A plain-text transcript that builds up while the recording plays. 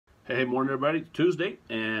Hey, morning everybody. It's Tuesday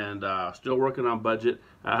and still working on budget.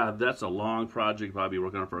 That's a long project, probably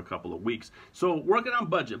working on for a couple of weeks. So working on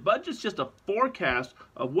budget. Budget's just a forecast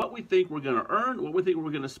of what we think we're going to earn, what we think we're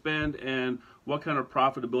going to spend, and what kind of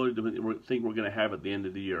profitability do we think we're going to have at the end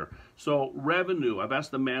of the year. So revenue, I've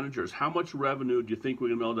asked the managers, how much revenue do you think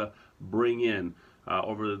we're going to be able to bring in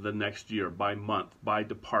over the next year, by month, by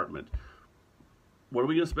department? What are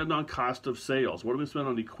we going to spend on cost of sales? What are we going to spend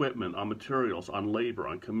on equipment, on materials, on labor,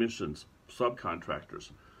 on commissions,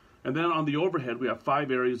 subcontractors? And then on the overhead, we have 5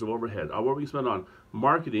 areas of overhead. What are we going to spend on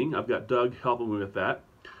marketing? I've got Doug helping me with that.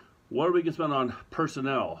 What are we going to spend on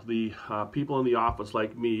personnel? The people in the office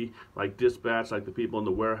like me, like dispatch, like the people in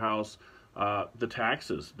the warehouse, the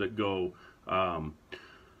taxes that go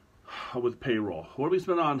with payroll. What do we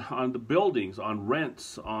spend on the buildings, on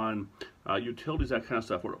rents, on utilities, that kind of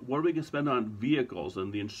stuff? What are we going to spend on vehicles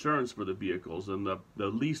and the insurance for the vehicles and the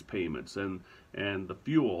lease payments and the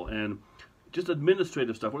fuel and just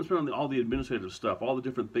administrative stuff? What do we spend on all the administrative stuff, all the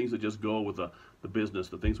different things that just go with the business,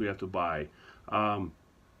 the things we have to buy? And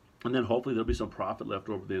then hopefully there'll be some profit left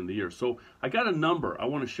over at the end of the year. So I got a number I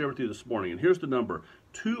want to share with you this morning, and here's the number: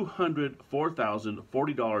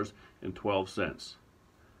 $204,040.12.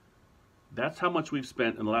 That's how much we've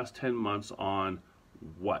spent in the last 10 months on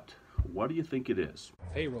what? What do you think it is?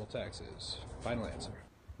 Payroll taxes. Final answer.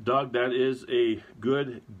 Doug, that is a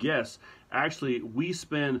good guess. Actually, we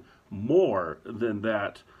spend more than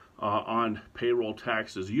that on payroll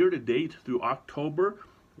taxes. Year to date through October,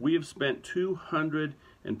 we have spent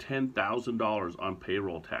 $210,000 on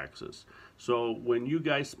payroll taxes. So when you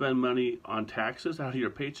guys spend money on taxes out of your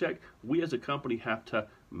paycheck, we as a company have to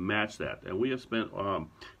match that. And we have spent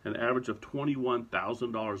an average of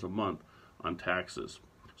 $21,000 a month on taxes.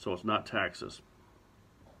 So it's not taxes.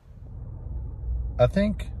 I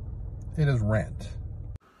think it is rent.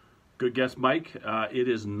 Good guess, Mike. It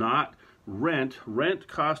is not rent. Rent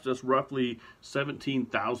cost us roughly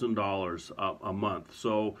 $17,000 a month.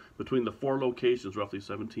 So between the 4 locations, roughly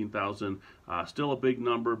 $17,000. Still a big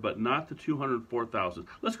number, but not the $204,000.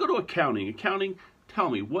 Let's go to accounting. Accounting, tell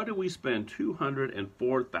me, what do we spend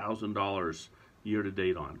 $204,000 year to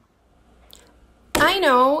date on? I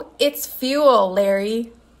know, it's fuel,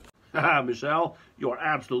 Larry. Michelle, you are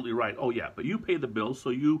absolutely right. Oh yeah, but you pay the bills, so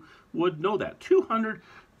you would know that.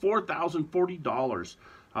 $204,040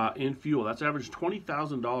 in fuel. That's average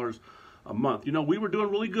 $20,000 a month. You know, we were doing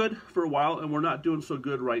really good for a while, and we're not doing so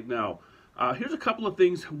good right now. Here's a couple of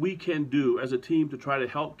things we can do as a team to try to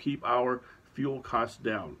help keep our fuel costs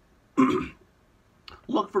down.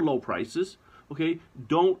 Look for low prices. Okay,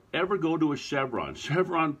 don't ever go to a Chevron.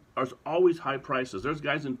 Chevron are always high prices. There's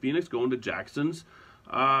guys in Phoenix going to Jackson's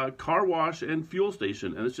car wash and fuel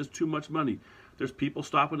station, and it's just too much money. There's people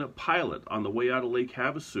stopping at Pilot on the way out of Lake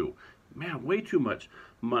Havasu. Man, way too much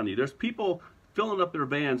money. There's people filling up their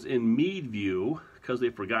vans in Meadview because they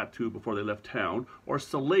forgot to before they left town, or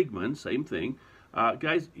Seligman, same thing.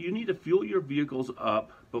 Guys, you need to fuel your vehicles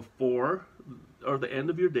up before or the end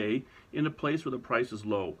of your day in a place where the price is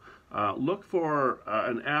low. Look for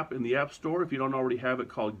an app in the App Store, if you don't already have it,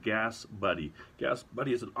 called Gas Buddy. Gas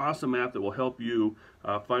Buddy is an awesome app that will help you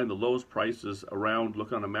find the lowest prices around.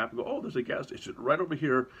 Look on a map and go, oh, there's a gas station right over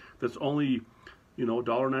here that's only, you know,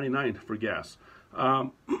 $1.99 for gas.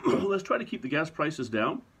 Let's try to keep the gas prices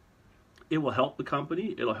down. It will help the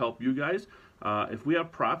company. It'll help you guys. If we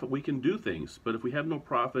have profit, we can do things. But if we have no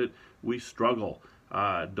profit, we struggle.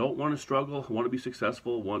 Don't want to struggle, want to be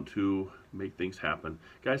successful, want to make things happen.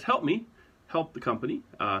 Guys, help me, help the company,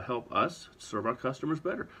 help us serve our customers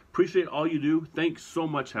better. Appreciate all you do. Thanks so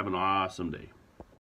much. Have an awesome day.